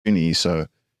opportunity. So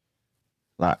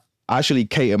like I actually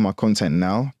cater my content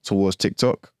now towards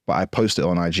TikTok, but I post it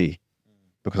on IG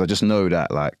because I just know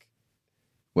that like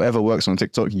whatever works on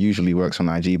TikTok usually works on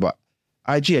IG. But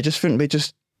IG, I just think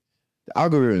the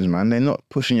algorithms, man, they're not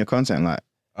pushing your content like.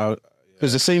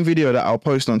 Because the same video that I'll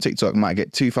post on TikTok might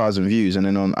get 2,000 views, and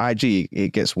then on IG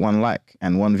it gets 1 like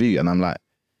and 1 view, and I'm like,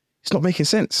 it's not making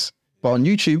sense. But on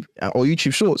YouTube or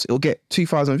YouTube Shorts, it'll get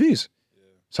 2,000 views.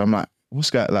 So I'm like, what's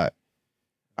that like?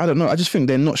 I don't know. I just think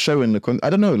they're not showing the content. I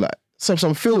don't know, like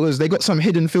some filters. They got some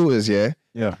hidden filters, yeah,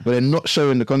 but they're not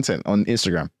showing the content on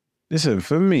Instagram. Listen,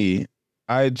 for me,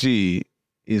 IG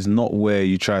is not where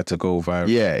you try to go viral.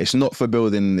 Yeah, it's not for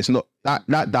building. It's not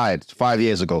that died 5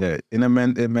 years ago. Yeah, in a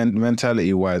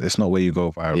mentality wise, it's not where you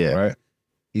go viral, right?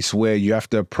 It's where you have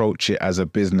to approach it as a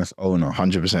business owner.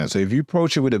 100%. So if you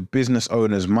approach it with a business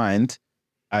owner's mind,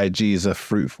 IG is a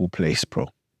fruitful place, bro.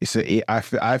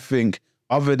 I think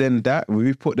other than that, when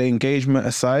we put the engagement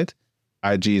aside,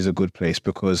 IG is a good place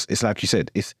because it's like you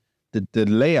said, it's the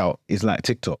layout is like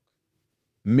TikTok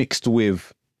mixed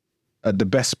with the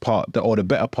best part or the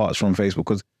better parts from Facebook,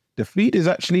 because the feed is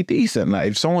actually decent.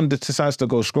 Like if someone decides to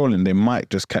go scrolling, they might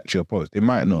just catch your post. They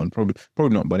might not, probably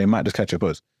not, but they might just catch your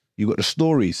post. You got the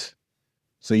stories,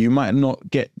 so you might not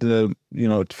get the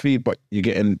feed, but you're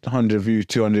getting 100 views,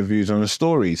 200 views on the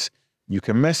stories. You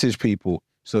can message people.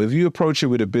 So if you approach it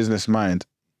with a business mind,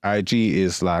 IG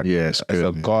is like it's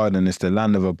a garden. It's the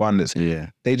land of abundance. Yeah,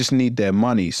 they just need their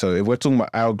money. So if we're talking about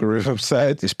algorithm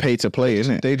side, it's pay to play,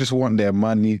 isn't it? They just want their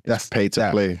money. That's pay to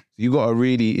play. You got to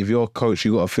really, if you're a coach,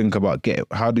 you got to think about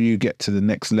how do you get to the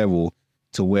next level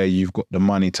to where you've got the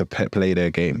money to play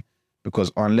their game.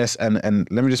 Because unless, and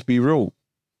let me just be real,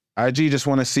 IG just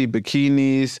want to see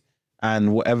bikinis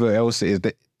and whatever else it is,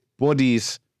 that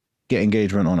bodies get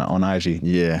engagement on IG.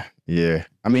 Yeah.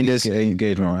 I mean, there's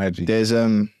engagement on IG. There's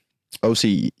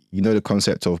obviously, the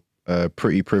concept of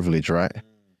pretty privilege, right?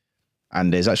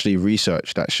 And there's actually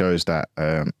research that shows that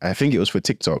I think it was for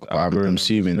TikTok, but I'm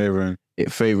assuming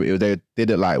they did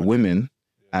it like women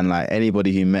and like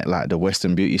anybody who met like the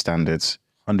Western beauty standards,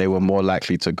 and they were more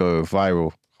likely to go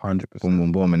viral. 100%. Boom,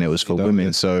 boom, boom, and it was for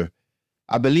women. So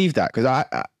I believe that because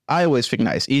I always think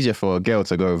that it's easier for a girl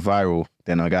to go viral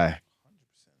than a guy,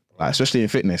 like especially in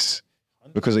fitness,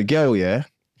 because a girl,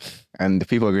 and the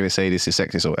people are going to say this is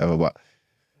sexist or whatever, but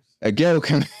a girl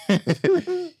can.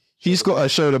 She's got to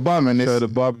show the bum and show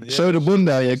the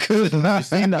bunda. Yeah, good. You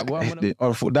seen that?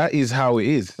 That is how it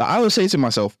is. Like, I would say to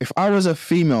myself, if I was a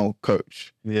female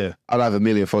coach, I'd have 1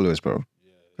 million followers, bro.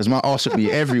 Because my ass would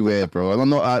be everywhere, bro. And I'm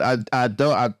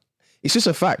not. It's just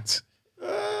a fact.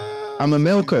 I'm a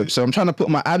male coach, so I'm trying to put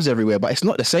my abs everywhere, but it's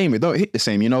not the same. It don't hit the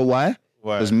same. You know why?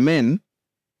 Because men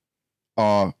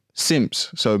are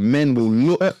simps, so men will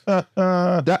look.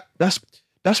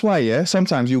 That's why.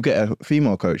 Sometimes you'll get a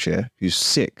female coach who's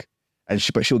sick,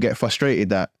 but she'll get frustrated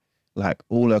that like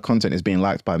all her content is being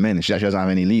liked by men, and she actually doesn't have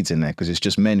any leads in there because it's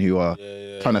just men who are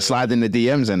trying to slide in the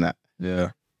DMs and that.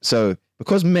 Yeah. So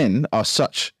because men are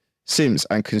such simps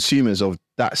and consumers of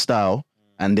that style,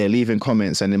 and they're leaving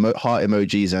comments and heart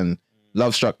emojis and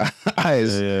love struck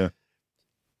eyes,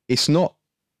 it's not.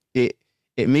 It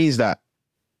means that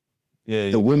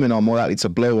the women are more likely to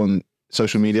blow on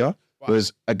social media,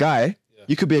 whereas a guy,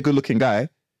 you could be a good looking guy.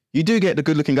 You do get the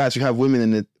good looking guys who have women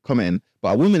in the commenting,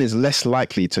 but a woman is less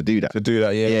likely to do that.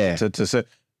 To say,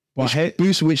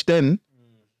 which then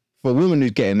for a woman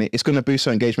who's getting it, it's going to boost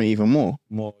her engagement even more.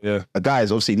 A guy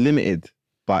is obviously limited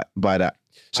by that.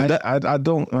 So I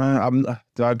don't.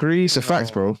 Do I agree? It's a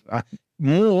fact, bro.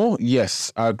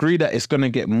 Yes, I agree that it's going to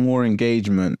get more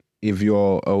engagement if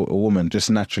you're a woman. Just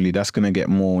naturally, that's going to get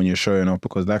more when you're showing up,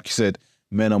 because, like you said,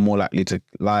 men are more likely to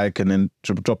like and then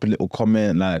drop a little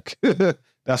comment. Like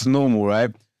that's normal, right?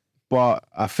 But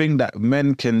I think that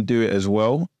men can do it as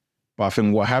well. But I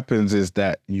think what happens is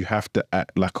that you have to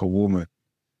act like a woman.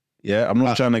 Yeah, I'm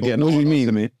not trying to get. What do you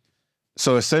mean?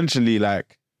 So essentially,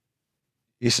 like,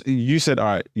 you said, all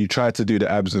right, you try to do the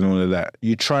abs and all of that.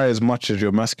 You try as much as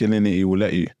your masculinity will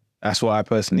let you. That's what I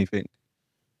personally think.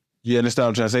 You understand what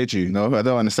I'm trying to say to you? No, I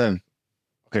don't understand.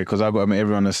 Okay, because I've got to make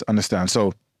everyone understand.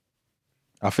 So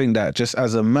I think that just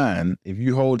as a man, if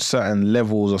you hold certain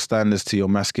levels or standards to your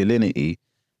masculinity,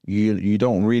 you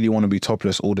don't really want to be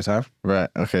topless all the time. Right,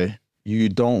 okay. You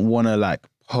don't want to like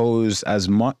pose as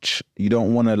much. You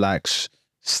don't want to like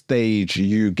stage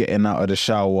you getting out of the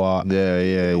shower.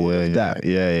 Yeah.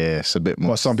 It's a bit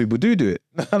more. But some people do it.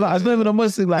 Like, I don't even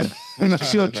almost think like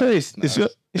it's your choice. It's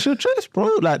your choice, bro.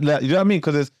 Like you know what I mean?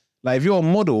 Because Like if you're a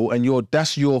model and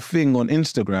that's your thing on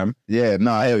Instagram, Yeah,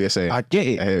 no, I hear what you're saying. I get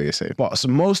it. I hear what you're saying. But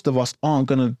most of us aren't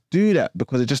gonna do that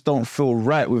because it just don't feel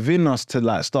right within us to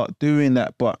like start doing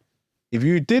that. But if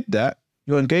you did that,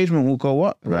 your engagement will go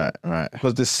up. Right.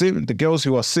 Because the girls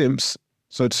who are simps,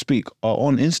 so to speak, are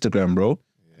on Instagram, bro.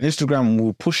 Instagram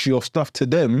will push your stuff to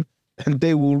them and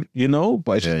they will,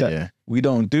 but it's just that we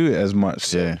don't do it as much.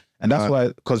 So. Yeah. And that's why,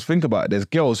 because think about it, there's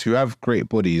girls who have great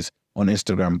bodies on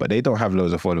Instagram, but they don't have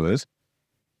loads of followers.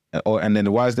 And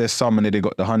then why is there some and they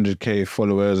got the 100K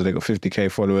followers or they got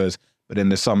 50K followers, but then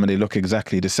there's some and they look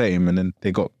exactly the same and then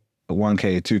they got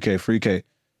 1K, 2K, 3K.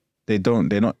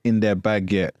 They're not in their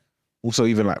bag yet. Also,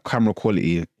 even like camera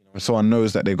quality, someone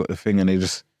knows that they got the thing and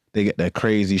they get their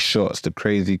crazy shots, the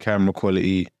crazy camera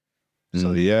quality.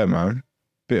 So yeah, man,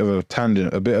 bit of a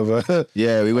tangent, a bit of a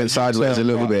Yeah, we went sideways a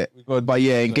little bit. But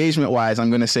yeah, engagement wise, I'm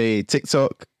gonna say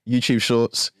TikTok, YouTube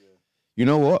Shorts. You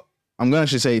know what? I'm gonna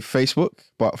actually say Facebook,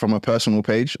 but from a personal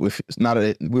page with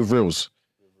Reels,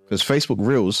 because Facebook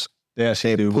Reels, they're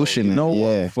pushing it. You know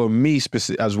Yeah. what? For me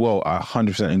specific as well, I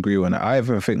 100% agree on it. I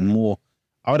even think more.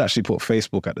 I would actually put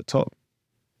Facebook at the top.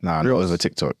 Nah, not over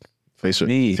TikTok.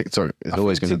 Facebook, TikTok is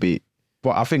always going to beat.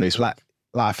 But I think Facebook.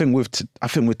 I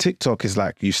think with TikTok is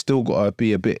like you still gotta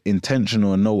be a bit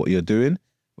intentional and know what you're doing.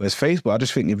 Whereas Facebook, I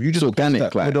just think if you just organic,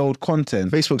 that like good old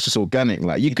content, Facebook's just organic.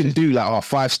 Like you can do like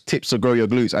 5 tips to grow your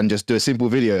glutes and just do a simple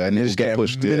video and it just get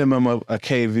pushed. Minimum of a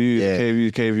K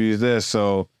views there.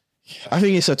 So I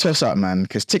think it's a toss up, man.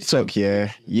 Because TikTok,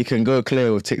 you can go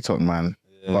clear with TikTok, man.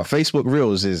 Yeah. But Facebook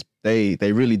Reels they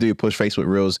really do push Facebook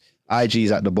Reels.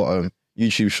 IG's at the bottom.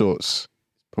 YouTube Shorts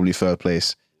probably third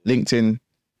place. LinkedIn.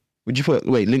 Would you put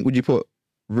IG over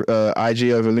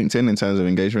LinkedIn in terms of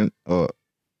engagement? Or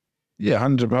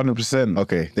 100%.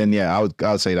 Okay, then I would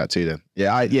say that too. Then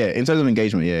in terms of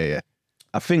engagement,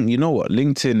 I think you know what,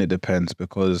 LinkedIn, it depends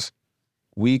because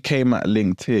we came at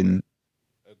LinkedIn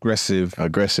aggressive.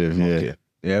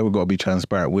 Yeah, we've got to be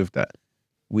transparent with that.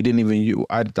 We didn't even use.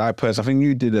 I personally, I think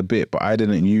you did a bit, but I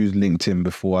didn't use LinkedIn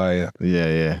before I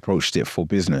approached it for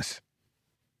business.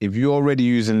 If you're already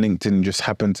using LinkedIn and just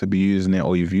happen to be using it,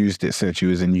 or you've used it since you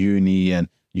was in uni and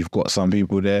you've got some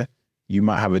people there, you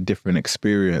might have a different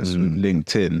experience with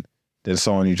LinkedIn than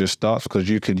someone who just starts, because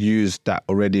you could use that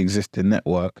already existing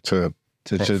network to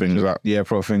prop things up. Yeah,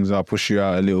 prop things up, push you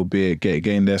out a little bit,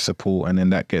 gain their support, and then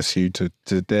that gets you to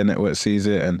their network sees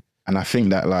it. And I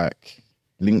think that like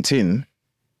LinkedIn,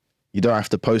 you don't have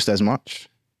to post as much.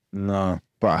 No.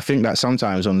 But I think that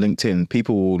sometimes on LinkedIn,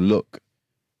 people will look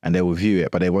and they will view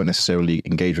it, but they won't necessarily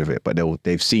engage with it. But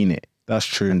they've seen it. That's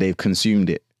true. And they've consumed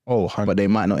it. Oh, 100%. But they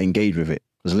might not engage with it.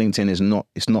 Because LinkedIn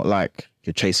it's not like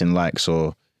you're chasing likes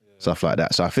or stuff like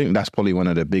that. So I think that's probably one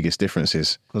of the biggest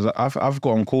differences. Because I've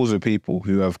got on calls with people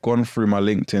who have gone through my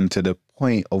LinkedIn to the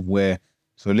point of where,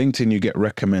 so LinkedIn, you get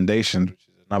recommendations, which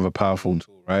is another powerful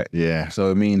tool, right? Yeah. So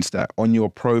it means that on your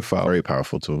profile, very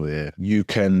powerful tool, yeah. You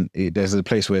can, there's a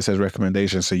place where it says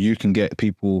recommendations. So you can get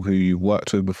people who you've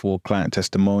worked with before, client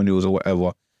testimonials or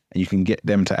whatever, and you can get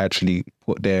them to actually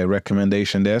put their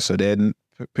recommendation there. So then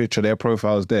picture their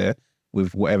profiles there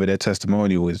with whatever their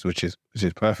testimonial is, which is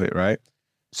perfect, right?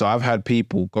 So I've had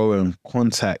people go and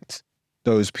contact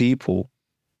those people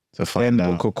to find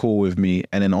out, book a call with me,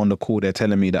 and then on the call they're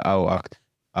telling me that I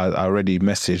already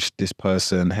messaged this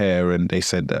person here and they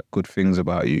said that good things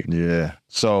about you. Yeah.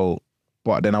 So,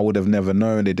 but then I would have never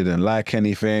known they didn't like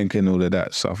anything and all of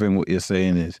that. So I think what you're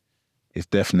saying is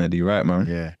definitely right, man.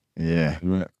 Yeah. Yeah.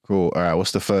 Right. Cool. All right.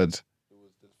 What's the third?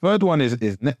 Third one is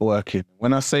networking.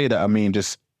 When I say that, I mean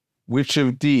just which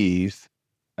of these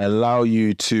allow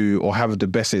you to, or have the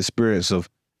best experience of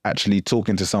actually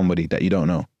talking to somebody that you don't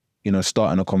know,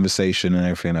 starting a conversation and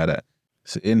everything like that.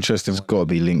 It's interesting. It's got to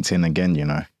be LinkedIn again,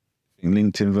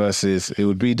 LinkedIn versus, it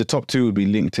would be, the top two would be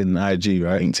LinkedIn and IG,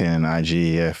 right? LinkedIn and IG,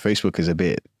 yeah. Facebook is a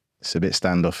bit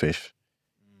standoffish.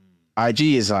 IG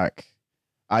is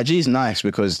nice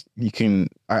because you can,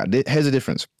 here's the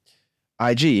difference.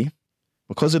 IG,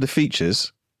 because of the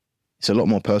features, it's a lot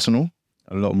more personal.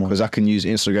 A lot more. Because I can use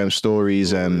Instagram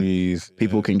stories and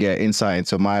people can get insight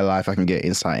into my life. I can get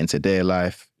insight into their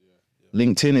life.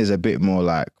 LinkedIn is a bit more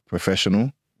like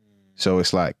professional. So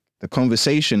it's like the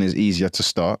conversation is easier to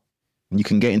start and you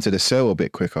can get into the sale a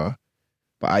bit quicker.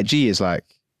 But IG is like,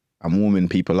 I'm warming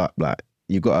people up. Like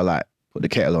you've got to like put the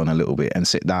kettle on a little bit and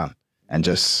sit down and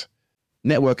just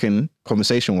networking,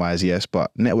 conversation wise, yes.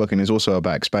 But networking is also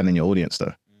about expanding your audience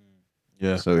though.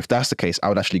 Yeah. So if that's the case, I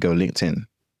would actually go LinkedIn.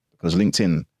 Because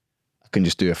LinkedIn, I can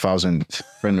just do 1,000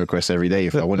 friend requests every day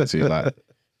if I wanted to,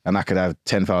 and I could have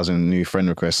 10,000 new friend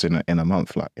requests in a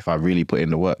month, if I really put in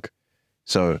the work.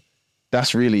 So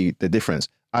that's really the difference.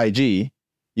 IG,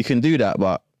 you can do that,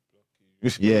 but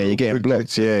yeah, you're getting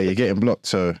blocked. Yeah, you're getting blocked.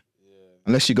 So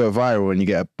unless you go viral and you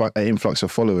get an influx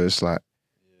of followers, like,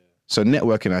 so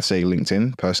networking, I say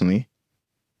LinkedIn personally.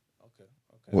 Okay.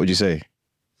 What would you say?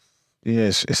 Yeah,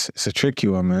 it's a tricky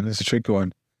one, man. It's a tricky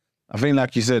one. I think,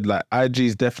 like you said, like IG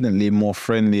is definitely more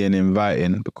friendly and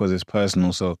inviting because it's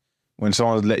personal. So when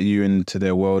someone's let you into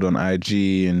their world on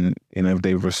IG and, you know, if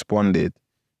they've responded,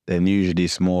 then usually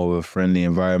it's more of a friendly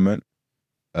environment.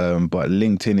 But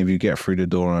LinkedIn, if you get through the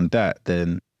door on that,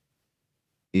 then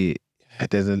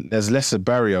there's less a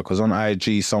barrier, because on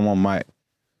IG someone might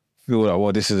feel like,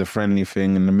 well, this is a friendly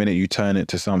thing, and the minute you turn it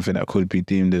to something that could be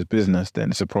deemed as business,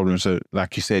 then it's a problem. So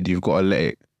like you said, you've got to let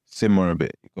it simmer a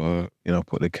bit. You've got to, you know,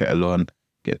 put the kettle on,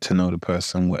 get to know the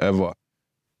person, whatever.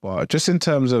 But just in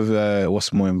terms of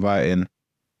what's more inviting,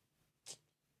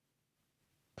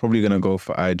 probably going to go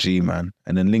for IG, man.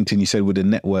 And then LinkedIn, you said with the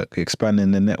network,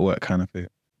 expanding the network kind of thing.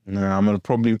 Nah, I'm going to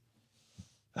probably...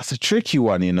 That's a tricky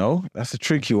one, you know? That's a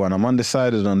tricky one. I'm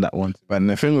undecided on that one. But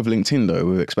the thing with LinkedIn, though,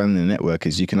 with expanding the network,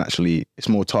 is you can actually, it's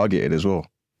more targeted as well.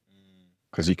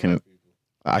 Because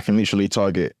I can literally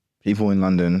target people in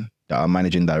London that are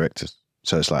managing directors.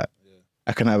 So it's like,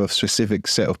 I can have a specific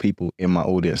set of people in my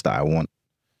audience that I want.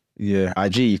 Yeah.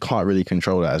 IG, you can't really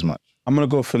control that as much. I'm going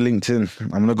to go for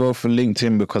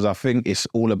LinkedIn. Because I think it's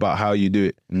all about how you do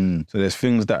it. So there's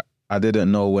things that I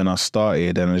didn't know when I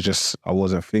started, and I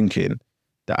wasn't thinking,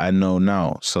 that I know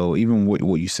now. So even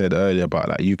what you said earlier about,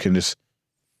 like, you can just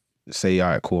say, all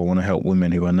right, cool, I want to help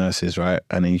women who are nurses, right?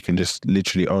 And then you can just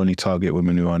literally only target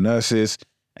women who are nurses,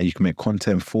 and you can make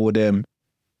content for them.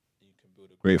 You can build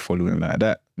a great following like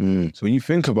that. So when you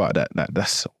think about that,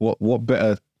 that's what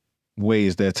better way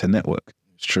is there to network?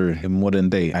 It's true. In modern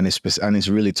day. And it's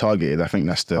really targeted. I think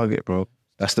that's the target, bro.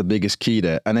 That's the biggest key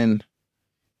there. And then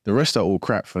the rest are all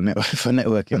crap for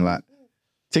networking. Like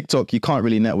TikTok, you can't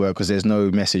really network because there's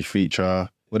no message feature.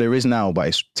 Well, there is now, but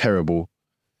it's terrible.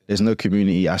 There's no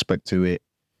community aspect to it.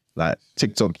 Like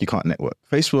TikTok, you can't network.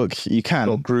 Facebook, you can.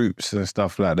 Got groups and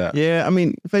stuff like that. Yeah, I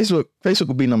mean, Facebook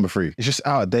will be number 3. It's just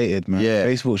outdated, man. Yeah.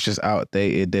 Facebook's just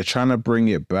outdated. They're trying to bring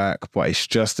it back, but it's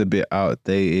just a bit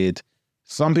outdated.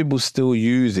 Some people still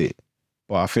use it,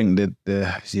 but I think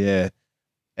that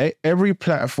every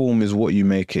platform is what you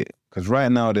make it. Because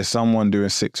right now there's someone doing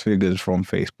 6 figures from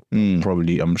Facebook,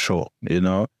 probably, I'm sure, you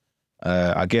know?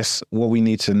 I guess what we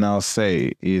need to now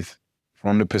say is,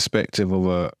 from the perspective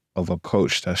of a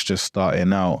coach that's just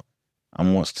starting out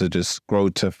and wants to just grow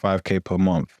to 5K per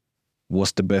month,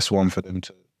 what's the best one for them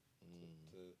to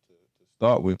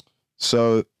start with?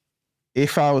 So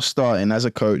if I was starting as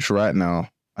a coach right now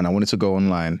and I wanted to go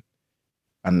online,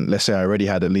 and let's say I already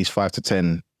had at least 5 to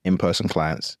 10 in-person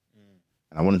clients,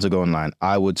 and I wanted to go online,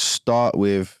 I would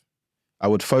focus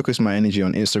my energy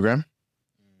on Instagram,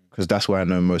 because that's where I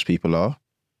know most people are.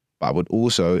 But I would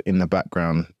also, in the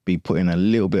background, be putting a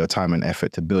little bit of time and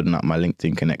effort to building up my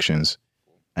LinkedIn connections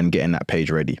and getting that page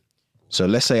ready. So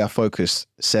let's say I focus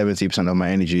 70% of my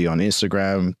energy on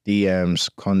Instagram, DMs,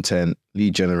 content,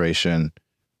 lead generation,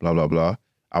 blah, blah, blah.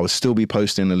 I would still be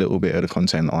posting a little bit of the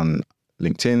content on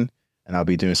LinkedIn, and I'll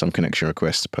be doing some connection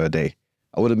requests per day.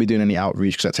 I wouldn't be doing any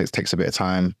outreach because that takes a bit of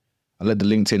time. I let the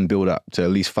LinkedIn build up to at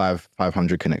least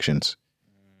 500 connections.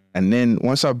 And then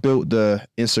once I've built the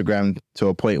Instagram to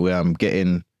a point where I'm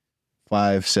getting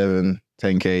 5, 7,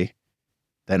 10K,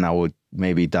 then I would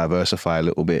maybe diversify a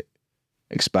little bit,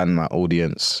 expand my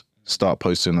audience, start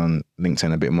posting on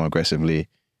LinkedIn a bit more aggressively,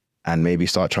 and maybe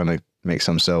start trying to make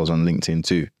some sales on LinkedIn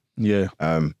too. Yeah.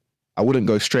 I wouldn't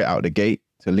go straight out the gate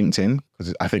to LinkedIn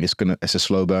because I think it's a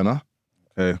slow burner.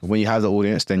 Okay. When you have the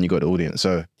audience, then you got the audience.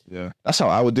 So yeah, that's how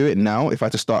I would do it now if I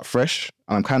had to start fresh.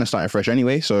 And I'm kind of starting fresh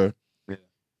anyway, so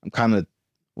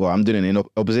I'm doing it in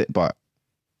opposite, but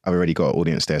I've already got an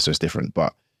audience there, so it's different.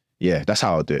 But yeah, that's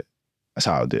how I'll do it.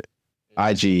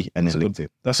 IG and then LinkedIn.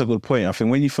 That's a good point. I think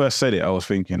when you first said it, I was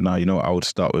thinking, I would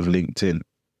start with LinkedIn.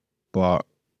 But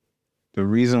the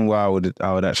reason why I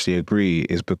would actually agree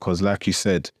is because, like you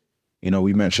said,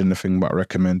 we mentioned the thing about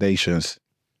recommendations.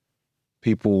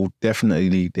 People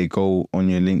definitely, they go on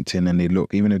your LinkedIn and they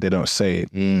look, even if they don't say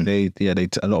it,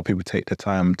 a lot of people take the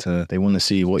time to, they want to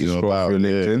see what you're about. Your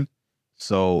LinkedIn. Yeah.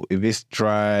 So if it's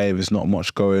dry, if there's not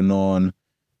much going on,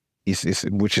 it's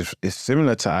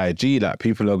similar to IG. Like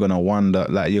people are gonna wonder,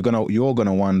 like you're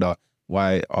gonna wonder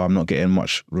why I'm not getting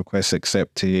much requests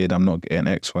accepted. I'm not getting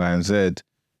X, Y, and Z.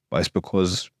 But it's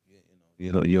because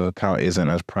your account isn't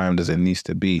as primed as it needs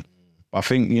to be. I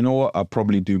think, you know what, I'll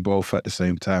probably do both at the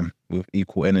same time with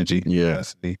equal energy. Yeah.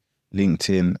 Personally,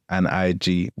 LinkedIn and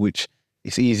IG, which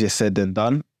is easier said than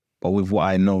done. But with what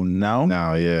I know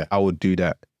now, yeah, I would do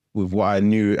that. with what I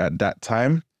knew at that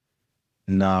time,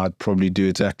 I'd probably do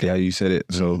exactly how you said it.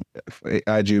 So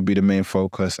IG would be the main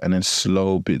focus, and then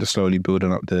slowly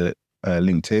building up the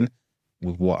LinkedIn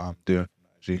with what I'm doing.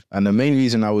 And the main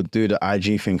reason I would do the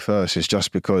IG thing first is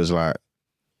just because, like,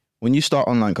 when you start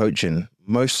online coaching,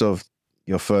 most of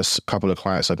your first couple of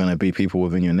clients are going to be people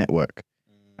within your network,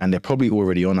 and they're probably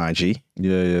already on IG.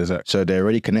 Yeah, exactly. So they're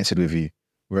already connected with you.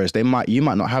 Whereas you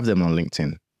might not have them on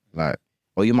LinkedIn, like,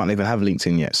 or you might not even have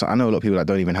LinkedIn yet. So I know a lot of people that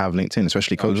don't even have LinkedIn,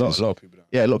 especially coaches. A lot of people don't.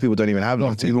 Yeah, a lot of people don't even have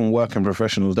LinkedIn. Even working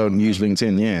professionals Don't use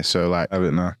LinkedIn. Yeah, so like, have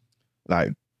it now.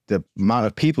 Like the amount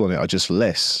of people on it are just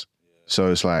less.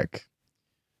 So it's like,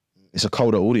 it's a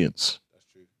colder audience. That's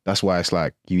true. That's why it's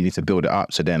like you need to build it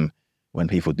up. So then when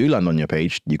people do land on your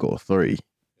page, you got authority.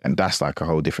 And that's like a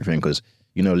whole different thing because,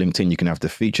 you know, LinkedIn, you can have the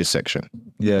features section.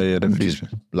 Yeah, the which is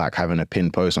feature. like having a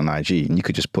pinned post on IG, and you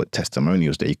could just put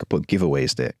testimonials there. You could put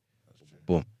giveaways there.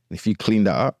 Boom. If you clean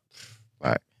that up,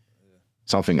 like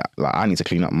something like I need to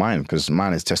clean up mine because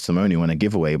mine is testimonial and a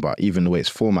giveaway, but even the way it's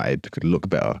formatted could look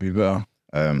better. Be better.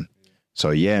 So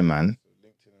yeah, man.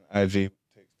 LinkedIn and IG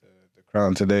takes the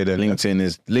crown today. Then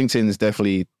LinkedIn is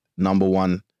definitely number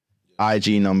one.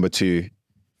 IG number 2.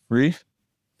 3.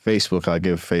 Facebook, I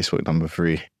give Facebook number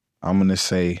 3. I'm gonna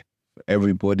say for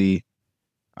everybody,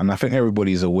 and I think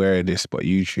everybody's aware of this, but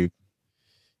YouTube.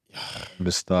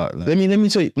 The start. Like. Let me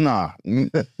tell you. Nah.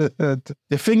 The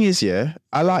thing is, yeah,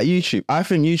 I like YouTube. I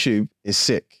think YouTube is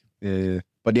sick. Yeah.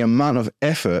 But the amount of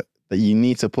effort that you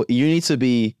need to put, you need to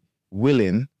be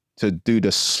willing to do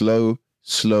the slow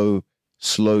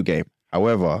game.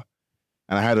 However,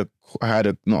 and I had a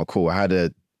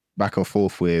back and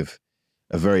forth with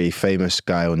a very famous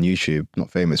guy on YouTube.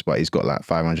 Not famous, but he's got like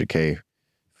 500k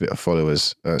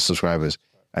followers, subscribers,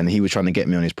 and he was trying to get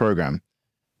me on his program.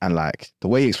 And like the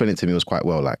way he explained it to me was quite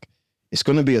well. Like, it's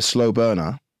going to be a slow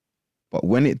burner, but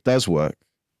when it does work,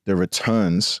 the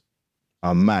returns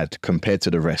are mad compared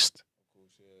to the rest.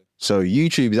 So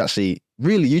YouTube is actually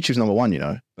YouTube's number 1. You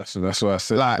know, that's why I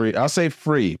said like, 3. I'll say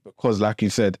 3 because, like you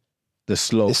said, the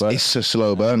slow burner. It's a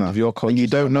slow burner. If you're and you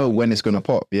don't know when it's going to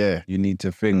pop. Yeah, you need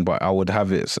to think. But I would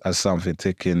have it as something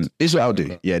ticking. This is what I'll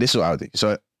do. Yeah, this is what I'll do.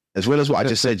 So as well as what I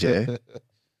just said, yeah,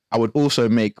 I would also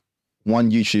make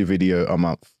one YouTube video a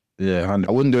month. Yeah, 100%.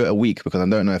 I wouldn't do it a week because I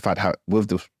don't know if I'd have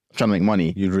trying to make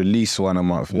money. You'd release one a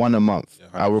month. One a month. Yeah,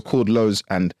 I'll record loads,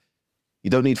 and you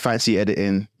don't need fancy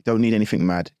editing. You don't need anything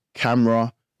mad.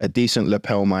 Camera, a decent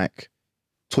lapel mic,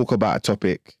 talk about a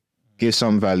topic, give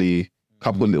some value,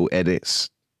 couple little edits.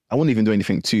 I wouldn't even do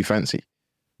anything too fancy.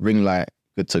 Ring light,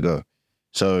 good to go.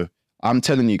 So I'm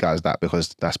telling you guys that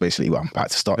because that's basically what I'm about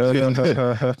to start doing.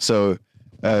 So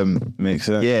makes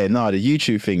sense. Yeah, no, the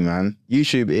YouTube thing, man.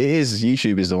 YouTube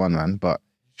is the one, man. But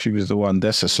YouTube is the one.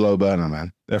 That's a slow burner,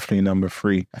 man. Definitely number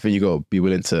 3. I think you got to be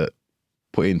willing to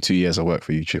put in 2 years of work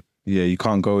for YouTube. Yeah, you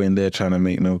can't go in there trying to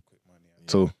make no quick money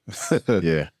at all.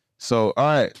 Yeah. So, all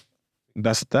right,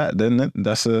 that's that. Then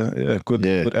that's a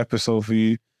good episode for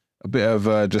you. A bit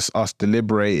of just us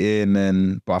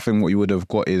deliberating, but I think what you would have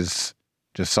got is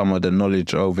just some of the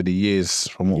knowledge over the years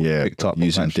from what we picked up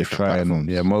using different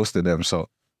platforms. Yeah, most of them. So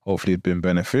hopefully it's been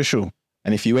beneficial.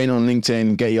 And if you ain't on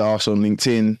LinkedIn, get your ass on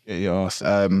LinkedIn. Get your ass.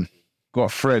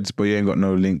 Got threads, but you ain't got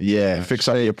no link. Yeah, fix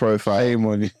up your profile. Shame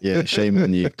on you. Yeah, shame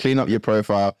on you. Clean up your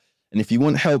profile. And if you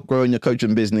want help growing your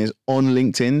coaching business on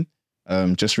LinkedIn,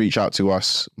 just reach out to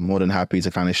us. More than happy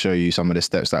to kind of show you some of the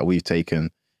steps that we've taken.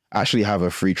 I actually have a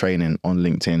free training on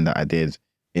LinkedIn that I did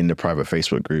in the private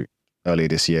Facebook group earlier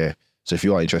this year. So if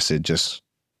you are interested, just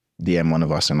DM one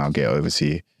of us and I'll get it over to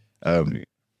you.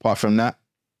 Apart from that,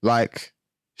 like,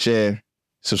 share,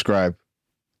 subscribe,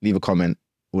 leave a comment,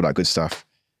 all that good stuff.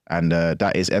 And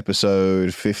that is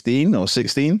episode 15 or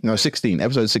 16? No, 16.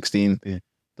 Episode 16. Yeah.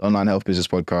 The Online Health Business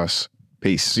Podcast.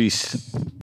 Peace.